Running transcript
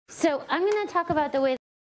So I'm going to talk about the way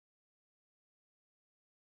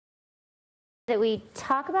that we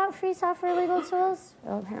talk about free software legal tools.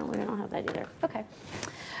 Oh, apparently we don't have that either. Okay.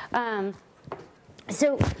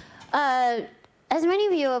 As many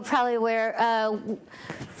of you are probably aware,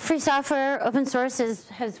 free software open source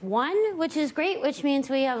has won, which is great, which means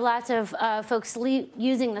we have lots of folks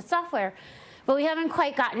using the software. But we haven't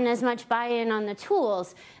quite gotten as much buy-in on the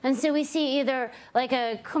tools. And so we see either like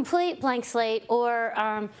a complete blank slate or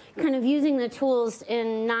kind of using the tools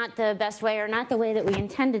in not the best way or not the way that we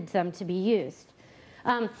intended them to be used.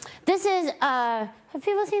 This is, have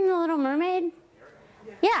people seen The Little Mermaid?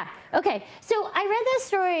 Yeah, okay. So I read this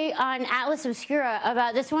story on Atlas Obscura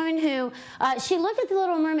about this woman who, she looked at The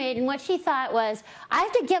Little Mermaid and what she thought was, I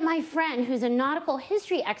have to get my friend who's a nautical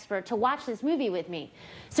history expert to watch this movie with me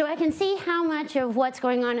so I can see how much of what's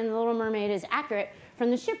going on in The Little Mermaid is accurate from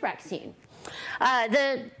the shipwreck scene.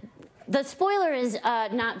 The spoiler is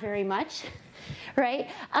not very much. Right?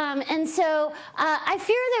 And so I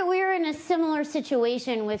fear that we're in a similar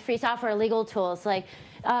situation with free software legal tools. Like,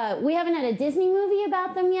 we haven't had a Disney movie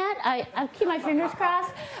about them yet. I keep my fingers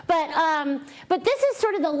crossed. But this is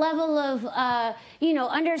sort of the level of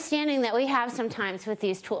understanding that we have sometimes with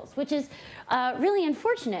these tools, which is really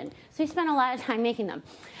unfortunate. So we spend a lot of time making them.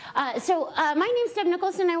 My name's Deb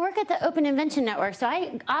Nicholson. I work at the Open Invention Network, so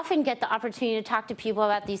I often get the opportunity to talk to people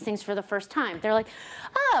about these things for the first time. They're like,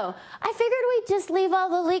 oh, I figured we'd just leave all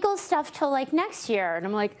the legal stuff till like next year. And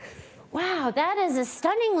I'm like, wow, that is a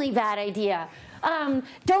stunningly bad idea.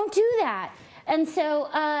 Don't do that. And so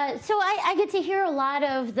I get to hear a lot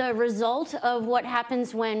of the result of what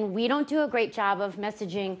happens when we don't do a great job of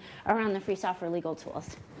messaging around the free software legal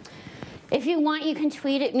tools. If you want, you can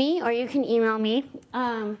tweet at me or you can email me.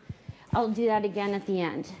 I'll do that again at the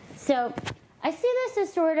end. So I see this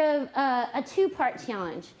as sort of a two-part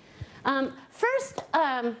challenge. First,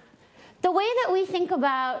 the way that we think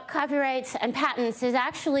about copyrights and patents is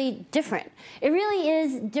actually different. It really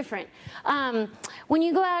is different. When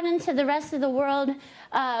you go out into the rest of the world,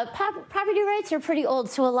 property rights are pretty old.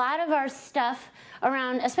 So a lot of our stuff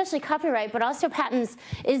around, especially copyright, but also patents,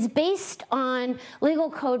 is based on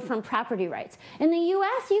legal code from property rights. In the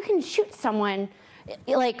US, you can shoot someone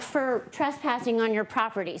like for trespassing on your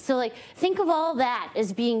property. So like, think of all that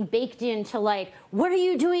as being baked into like, what are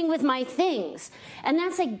you doing with my things? And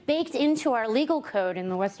that's like baked into our legal code in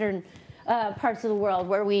the Western parts of the world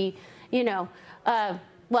where we,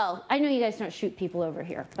 well, I know you guys don't shoot people over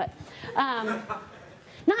here, but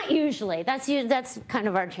not usually. That's kind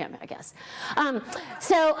of our jam, I guess. Copyright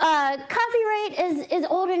is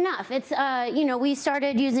old enough. It's, we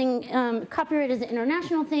started using copyright as an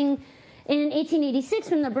international thing in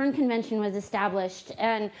 1886 when the Berne Convention was established,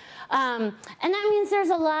 and that means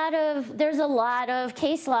there's a lot of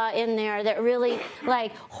case law in there that really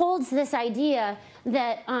like holds this idea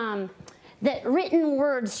that that written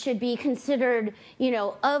words should be considered,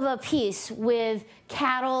 of a piece with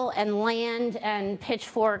cattle and land and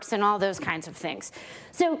pitchforks and all those kinds of things.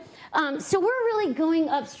 So we're really going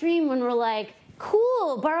upstream when we're like,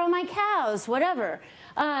 cool, borrow my cows, whatever.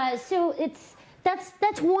 That's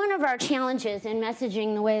one of our challenges in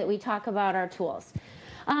messaging the way that we talk about our tools.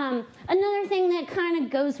 Another thing that kind of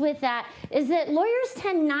goes with that is that lawyers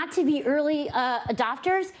tend not to be early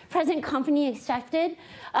adopters, present company accepted.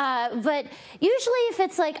 But usually if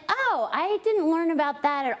it's like, oh, I didn't learn about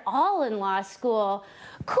that at all in law school,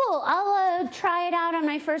 cool, I'll try it out on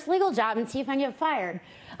my first legal job and see if I get fired.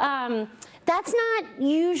 That's not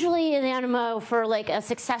usually an MO for like a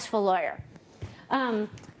successful lawyer.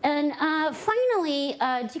 Finally,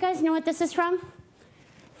 do you guys know what this is from?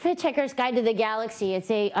 Hitchhiker's Guide to the Galaxy. It's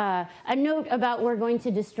a note about we're going to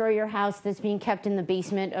destroy your house that's being kept in the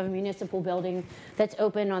basement of a municipal building that's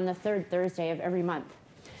open on the third Thursday of every month.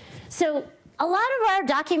 So a lot of our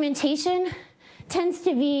documentation tends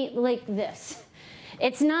to be like this.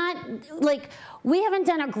 It's not like, we haven't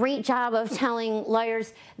done a great job of telling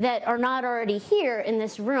lawyers that are not already here in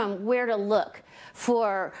this room where to look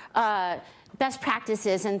for best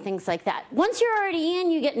practices and things like that. Once you're already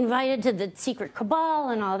in, you get invited to the secret cabal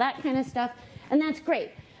and all that kind of stuff, and that's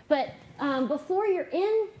great. But before you're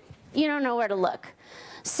in, you don't know where to look.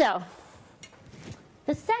 So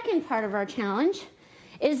the second part of our challenge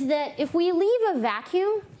is that if we leave a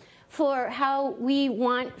vacuum for how we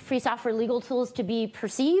want free software legal tools to be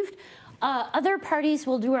perceived, other parties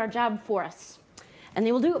will do our job for us. And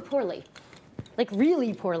they will do it poorly, like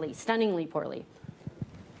really poorly, stunningly poorly.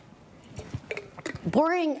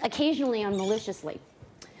 Bordering occasionally on maliciously.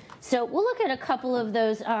 So we'll look at a couple of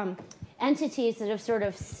those entities that have sort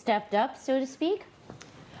of stepped up, so to speak.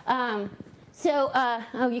 Oh,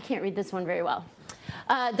 you can't read this one very well.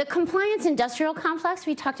 the compliance industrial complex,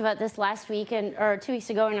 we talked about this last week or 2 weeks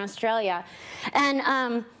ago in Australia,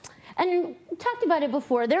 and talked about it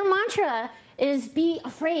before. Their mantra is be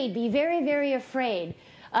afraid, be very, very afraid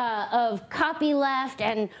of copyleft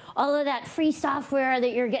and all of that free software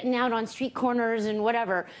that you're getting out on street corners and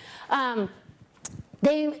whatever.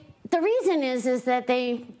 The reason is that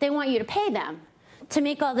they want you to pay them to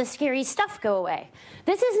make all the scary stuff go away.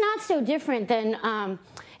 This is not so different than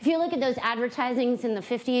if you look at those advertisings in the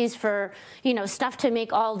 50s for, you know, stuff to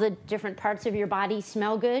make all the different parts of your body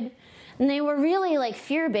smell good. And they were really like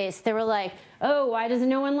fear-based. They were like, oh, why does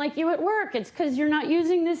no one like you at work? It's because you're not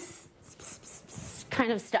using this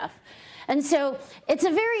kind of stuff. And so it's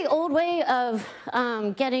a very old way of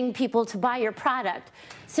getting people to buy your product.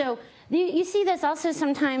 So you see this also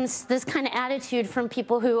sometimes, this kind of attitude from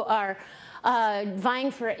people who are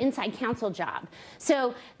vying for an inside counsel job.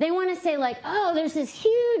 So they want to say like, oh, there's this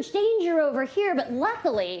huge danger over here, but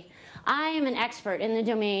luckily I am an expert in the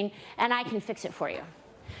domain and I can fix it for you.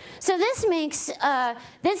 So this makes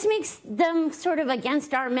them sort of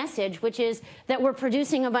against our message, which is that we're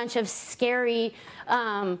producing a bunch of scary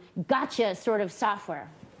gotcha sort of software.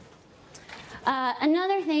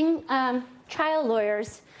 Another thing, trial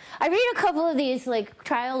lawyers. I read a couple of these like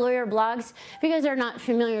trial lawyer blogs. If you guys are not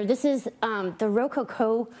familiar, this is the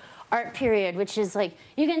Rococo art period, which is like,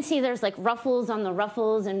 you can see there's like ruffles on the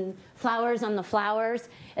ruffles and flowers on the flowers.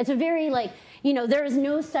 It's a very like, you know, there is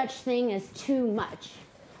no such thing as too much.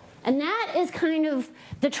 And that is kind of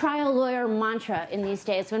the trial lawyer mantra in these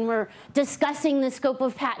days when we're discussing the scope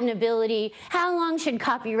of patentability, how long should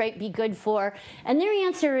copyright be good for? And their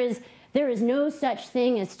answer is, there is no such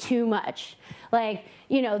thing as too much. Like,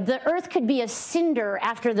 you know, the earth could be a cinder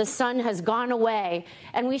after the sun has gone away,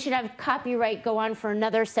 and we should have copyright go on for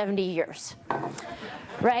another 70 years,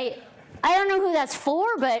 right? I don't know who that's for,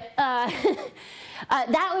 but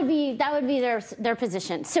that would be their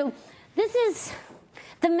position. So this is,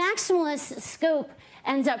 the maximalist scope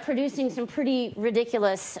ends up producing some pretty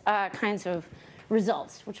ridiculous kinds of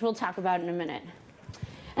results, which we'll talk about in a minute.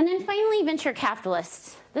 And then finally, venture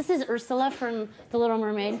capitalists. This is Ursula from The Little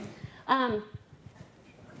Mermaid.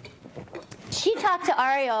 She talked to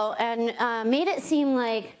Ariel and made it seem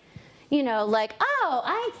like, you know, like, oh,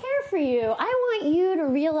 I care for you. I want you to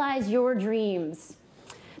realize your dreams.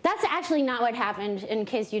 That's actually not what happened, in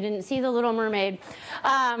case you didn't see The Little Mermaid.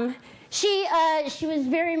 She was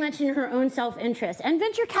very much in her own self-interest. And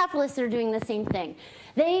venture capitalists are doing the same thing.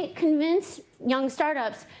 They convince young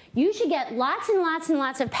startups, you should get lots and lots and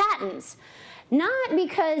lots of patents. Not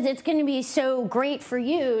because it's going to be so great for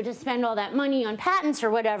you to spend all that money on patents or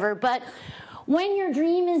whatever, but when your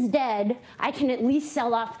dream is dead, I can at least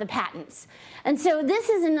sell off the patents. And so this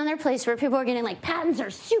is another place where people are getting like, patents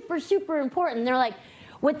are super, super important. They're like,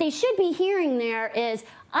 what they should be hearing there is,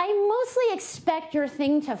 I mostly expect your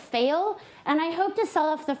thing to fail, and I hope to sell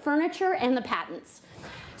off the furniture and the patents.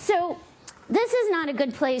 So this is not a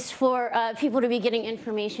good place for people to be getting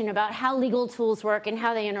information about how legal tools work and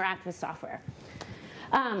how they interact with software.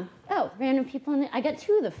 Oh, random people in the, I got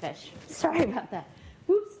 2 of the fish. Sorry about that.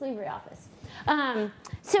 Oops, slavery office.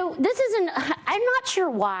 So this isn't, I'm not sure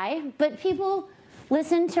why, but people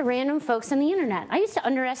listen to random folks on the internet. I used to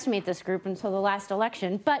underestimate this group until the last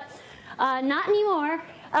election, but not anymore.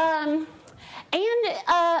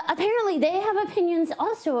 Apparently they have opinions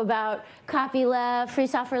also about copyleft, free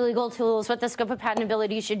software legal tools, what the scope of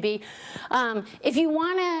patentability should be. If you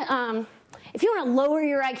want to lower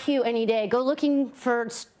your IQ any day, go looking for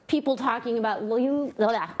people talking about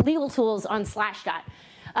legal tools on Slashdot.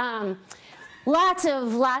 Lots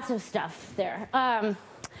of stuff there. When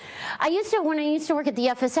I used to work at the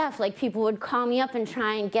FSF, like people would call me up and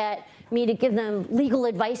try and get me to give them legal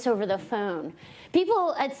advice over the phone.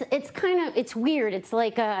 People, it's weird. It's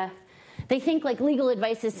like they think like legal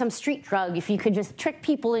advice is some street drug. If you could just trick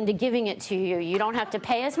people into giving it to you, you don't have to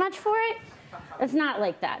pay as much for it. It's not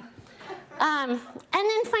like that. And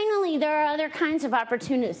then finally, there are other kinds of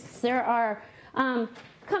opportunists. There are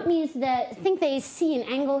companies that think they see an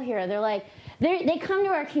angle here. They're like, they come to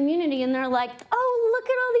our community and they're like, oh, look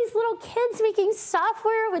at all these little kids making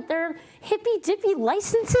software with their hippy-dippy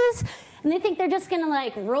licenses. And they think they're just going to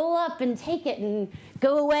like roll up and take it and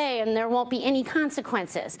go away and there won't be any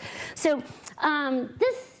consequences. So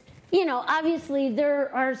this, you know, obviously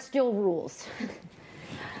there are still rules.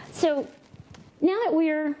 So now that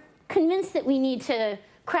we're convinced that we need to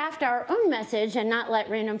craft our own message and not let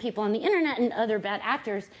random people on the internet and other bad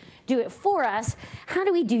actors do it for us, how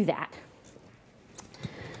do we do that?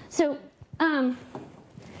 So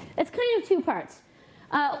it's kind of 2 parts.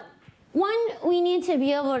 one, we need to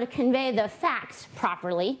be able to convey the facts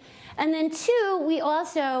properly. And then two, we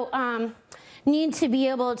also need to be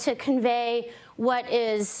able to convey what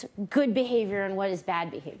is good behavior and what is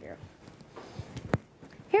bad behavior.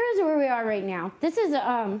 Here's where we are right now. This is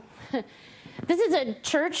a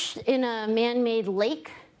church in a man-made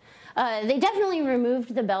lake. They definitely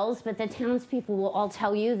removed the bells, but the townspeople will all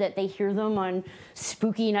tell you that they hear them on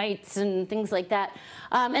spooky nights and things like that.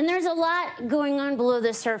 And there's a lot going on below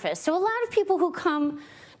the surface. So a lot of people who come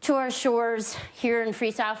to our shores here in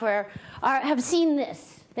free software have seen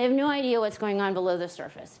this. They have no idea what's going on below the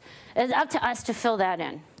surface. It's up to us to fill that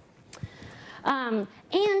in.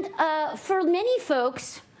 For many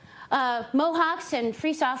folks, Mohawks and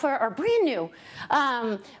free software are brand new,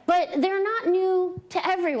 but they're not new to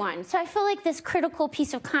everyone. So I feel like this critical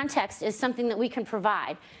piece of context is something that we can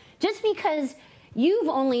provide. Just because you've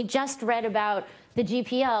only just read about the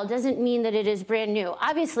GPL doesn't mean that it is brand new.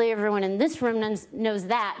 Obviously, everyone in this room knows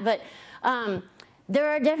that, but there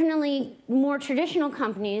are definitely more traditional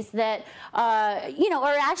companies that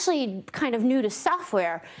are actually kind of new to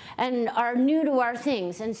software and are new to our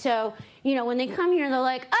things. And so, when they come here, they're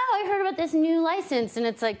like, oh, I heard about this new license. And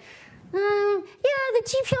it's like, yeah, the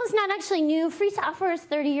GPL is not actually new. Free software is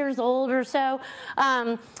 30 years old or so.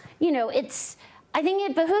 I think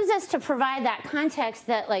it behooves us to provide that context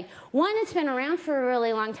that, like, one, it's been around for a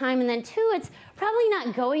really long time, and then two, it's probably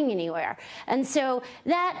not going anywhere. And so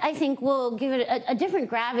that, I think, will give it a different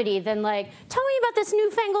gravity than, like, tell me about this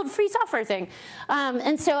newfangled free software thing.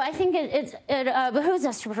 And so I think it behooves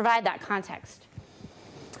us to provide that context.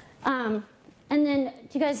 And then,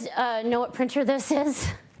 do you guys know what printer this is?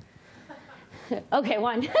 Okay,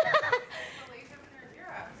 one.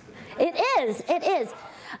 It is.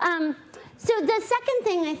 So the second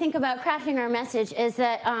thing I think about crafting our message is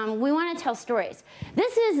that we want to tell stories.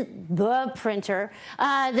 This is the printer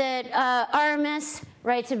that RMS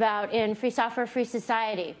writes about in Free Software, Free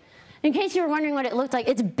Society. In case you were wondering what it looked like,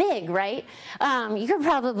 it's big, right? You could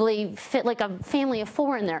probably fit like a family of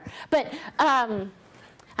 4 in there. But I'm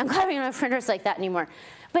glad we don't have printers like that anymore.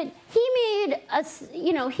 But he made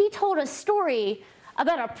he told a story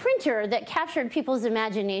about a printer that captured people's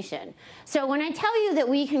imagination. So when I tell you that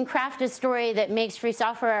we can craft a story that makes free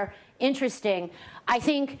software interesting, I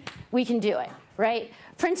think we can do it, right?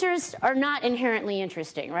 Printers are not inherently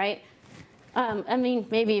interesting, right? I mean,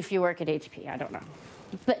 maybe if you work at HP, I don't know.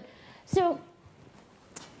 But so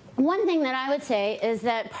one thing that I would say is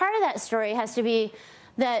that part of that story has to be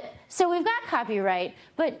that, so we've got copyright,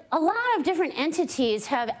 but a lot of different entities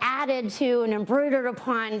have added to and embroidered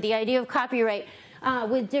upon the idea of copyright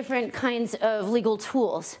with different kinds of legal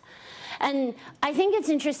tools. And I think it's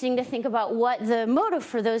interesting to think about what the motive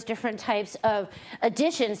for those different types of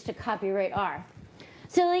additions to copyright are.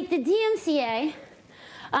 So like the DMCA,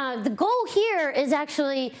 the goal here is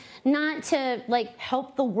actually not to like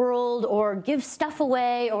help the world or give stuff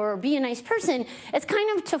away or be a nice person. It's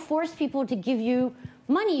kind of to force people to give you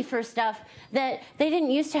money for stuff that they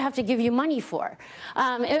didn't used to have to give you money for.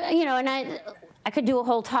 And I could do a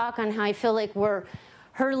whole talk on how I feel like we're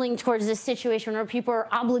hurtling towards this situation where people are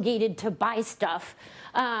obligated to buy stuff,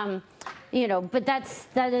 but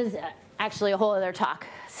that is actually a whole other talk.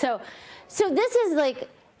 So this is like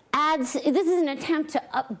this is an attempt to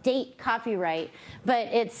update copyright, but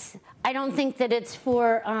I don't think that it's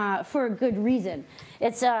for a good reason.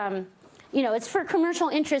 It's for commercial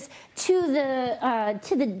interest to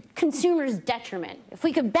the consumer's detriment. If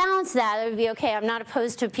we could balance that, it would be okay. I'm not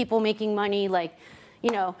opposed to people making money. Like,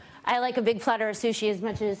 I like a big platter of sushi as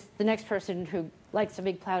much as the next person who likes a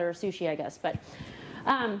big platter of sushi, I guess. But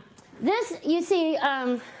this, you see,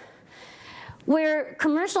 where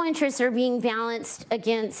commercial interests are being balanced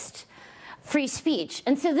against free speech.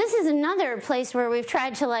 And so this is another place where we've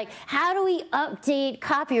tried to like, how do we update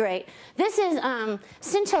copyright? This is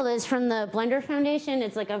Scintilla's from the Blender Foundation.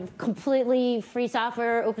 It's like a completely free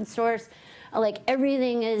software, open source. Like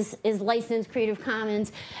everything is licensed Creative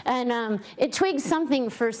Commons. And it twigged something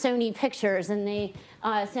for Sony Pictures and they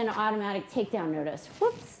sent an automatic takedown notice.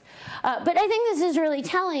 Whoops. But I think this is really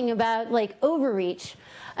telling about like overreach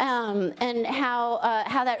and how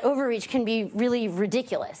that overreach can be really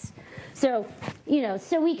ridiculous. So,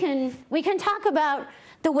 so we can talk about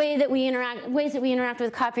the way that we ways that we interact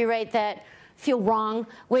with copyright that feel wrong,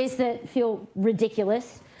 ways that feel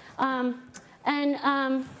ridiculous, and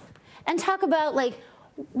talk about like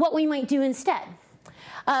what we might do instead.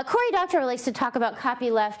 Cory Doctorow likes to talk about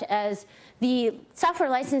copyleft as the software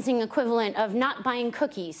licensing equivalent of not buying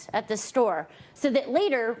cookies at the store, so that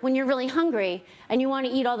later, when you're really hungry and you want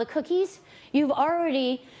to eat all the cookies, you've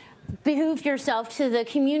already behooved yourself to the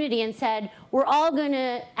community and said, we're all going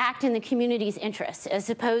to act in the community's interests, as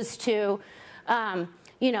opposed to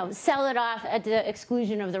sell it off at the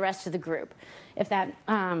exclusion of the rest of the group, if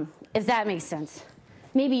that makes sense.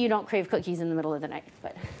 Maybe you don't crave cookies in the middle of the night,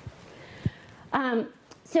 but.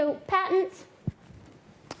 So patents,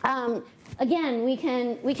 again, we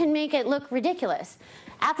can make it look ridiculous.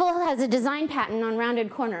 Apple has a design patent on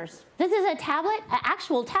rounded corners. This is a tablet, an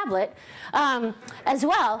actual tablet, as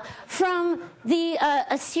well, from the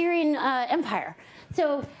Assyrian Empire.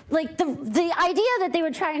 So, like, the idea that they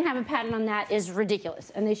would try and have a patent on that is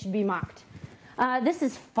ridiculous, and they should be mocked. This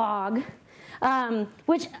is fog,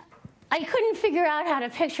 which I couldn't figure out how to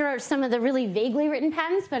picture some of the really vaguely written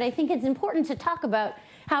patents, but I think it's important to talk about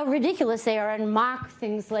how ridiculous they are and mock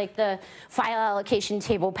things like the file allocation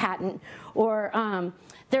table patent, or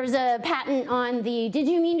there's a patent on the, did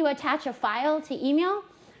you mean to attach a file to email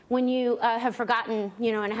when you have forgotten,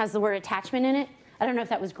 and it has the word attachment in it? I don't know if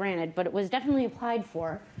that was granted, but it was definitely applied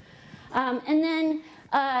for. And then,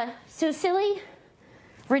 so silly,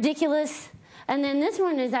 ridiculous, and then this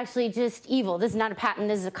one is actually just evil. This is not a patent,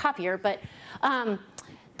 this is a copier, but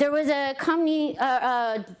there was a company,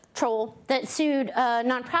 troll, that sued a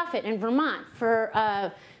nonprofit in Vermont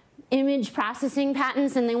for image processing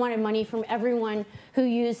patents, and they wanted money from everyone who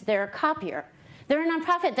used their copier. They're a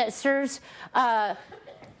nonprofit that serves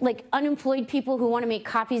like unemployed people who want to make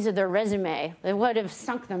copies of their resume. It would have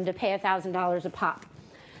sunk them to pay $1,000 a pop.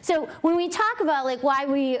 So when we talk about like why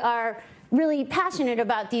we are really passionate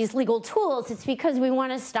about these legal tools, it's because we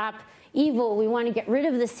want to stop evil. We want to get rid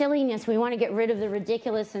of the silliness. We want to get rid of the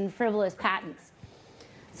ridiculous and frivolous patents.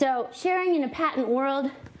 So sharing in a patent world,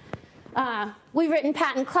 we've written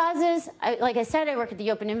patent clauses. Like I said, I work at the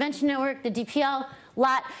Open Invention Network, the DPL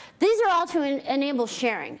lot. These are all to enable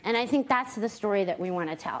sharing, and I think that's the story that we want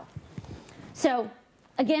to tell. So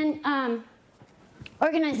again,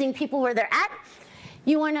 organizing people where they're at.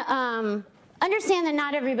 You want to understand that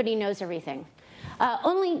not everybody knows everything.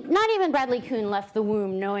 Not even Bradley Kuhn left the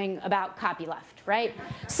womb knowing about copyleft, right?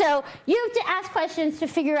 So you have to ask questions to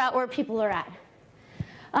figure out where people are at.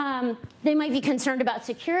 They might be concerned about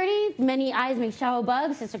security. Many eyes make shallow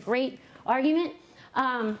bugs. It's a great argument.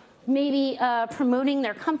 Maybe promoting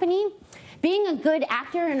their company. Being a good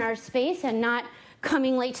actor in our space and not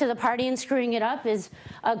coming late to the party and screwing it up is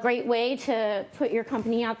a great way to put your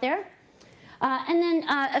company out there. And then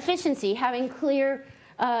efficiency, having clear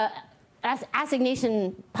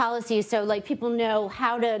assignation policies so like people know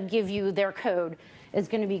how to give you their code is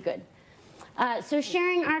going to be good. So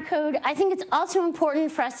sharing our code, I think it's also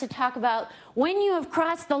important for us to talk about when you have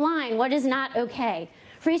crossed the line, what is not okay.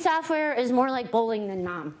 Free software is more like bowling than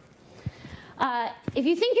nom. If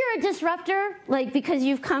you think you're a disruptor, like because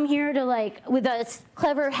you've come here to like with a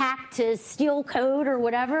clever hack to steal code or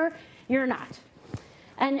whatever, you're not.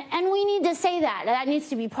 And we need to say that. That needs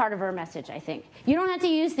to be part of our message, I think. You don't have to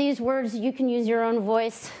use these words. You can use your own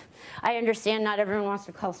voice. I understand not everyone wants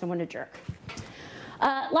to call someone a jerk.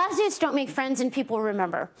 Lawsuits don't make friends and people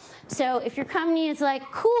remember. So if your company is like,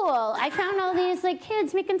 cool, I found all these like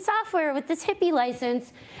kids making software with this hippie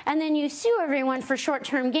license, and then you sue everyone for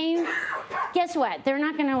short-term gain, guess what? They're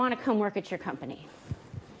not going to want to come work at your company.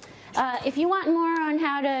 If you want more on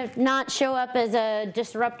how to not show up as a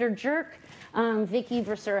disruptor jerk, Vicky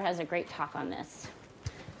Bresser has a great talk on this.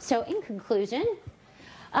 So in conclusion,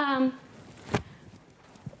 our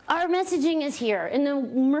messaging is here in the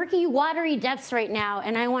murky, watery depths right now,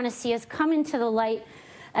 and I want to see us come into the light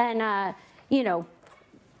and,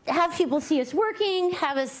 have people see us working,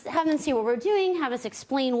 have them see what we're doing, have us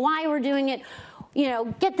explain why we're doing it,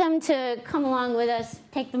 get them to come along with us,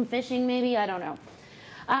 take them fishing maybe, I don't know.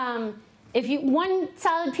 One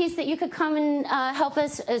solid piece that you could come and help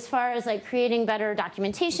us as far as like creating better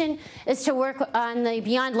documentation is to work on the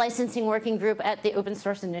Beyond Licensing Working Group at the Open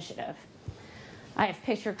Source Initiative. I have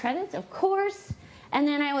picture credits, of course, and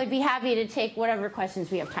then I would be happy to take whatever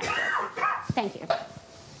questions we have time for. Thank you.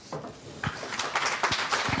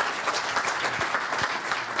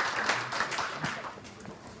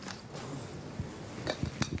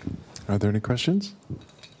 Are there any questions?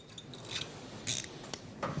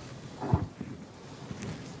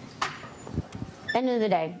 End of the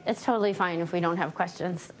day, it's totally fine if we don't have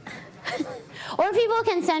questions. Or people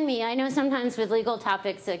can send me. I know sometimes with legal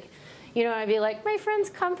topics, like, I'd be like, my friend's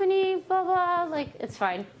company, blah, blah, like, it's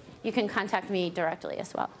fine. You can contact me directly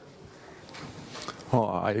as well. Well,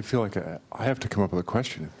 I feel like I have to come up with a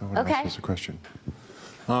question if no one else has a question.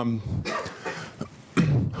 How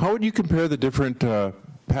would you compare the different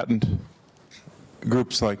patent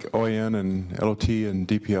groups like OAN and LOT and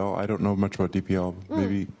DPL? I don't know much about DPL.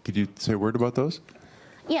 Maybe could you say a word about those?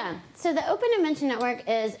 Yeah, so the Open Invention Network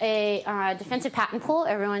is a defensive patent pool.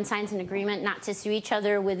 Everyone signs an agreement not to sue each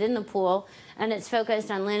other within the pool, and it's focused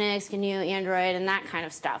on Linux, GNU, Android, and that kind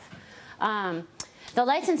of stuff. The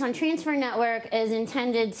License on Transfer Network is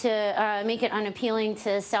intended to make it unappealing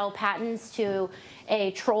to sell patents to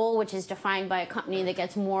a troll, which is defined by a company that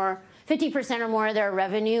gets 50% or more of their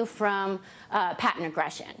revenue from patent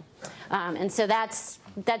aggression. And so that's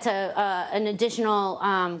an additional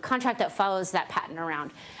contract that follows that patent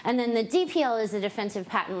around. And then the DPL is the Defensive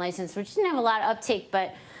Patent License, which didn't have a lot of uptake,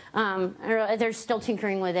 but they're still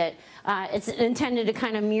tinkering with it. It's intended to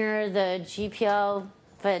kind of mirror the GPL,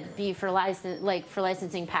 but be for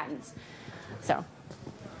licensing patents. So.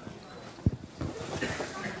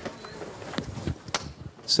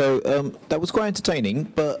 So that was quite entertaining,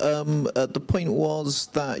 but the point was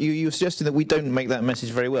that you were suggesting that we don't make that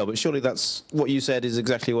message very well, but surely that's what you said is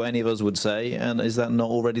exactly what any of us would say, and is that not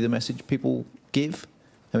already the message people give?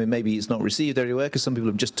 I mean, maybe it's not received everywhere because some people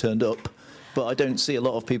have just turned up, but I don't see a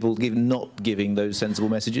lot of people not giving those sensible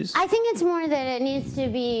messages. I think it's more that it needs to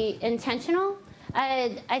be intentional.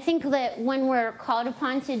 I think that when we're called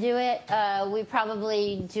upon to do it, we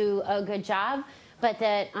probably do a good job. But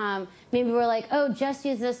that maybe we're like, oh, just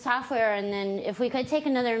use this software, and then if we could take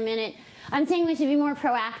another minute, I'm saying we should be more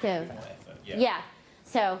proactive. Yeah.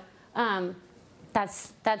 So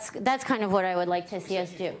that's kind of what I would like to see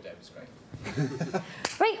us do.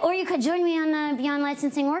 Right. Or you could join me on the Beyond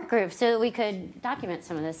Licensing work group so that we could document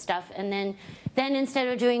some of this stuff, and then instead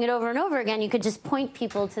of doing it over and over again, you could just point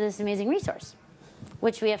people to this amazing resource,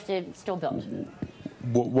 which we have to still build.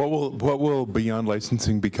 What will Beyond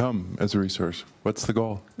Licensing become as a resource? What's the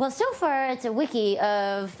goal? Well, so far it's a wiki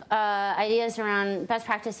of ideas around best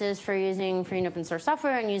practices for using free and open source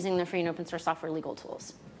software and using the free and open source software legal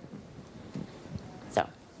tools. So,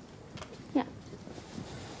 yeah.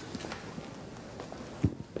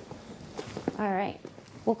 All right.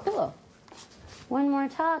 Well, cool. One more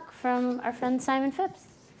talk from our friend Simon Phipps.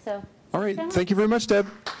 So. All right. Thank you very much, Deb.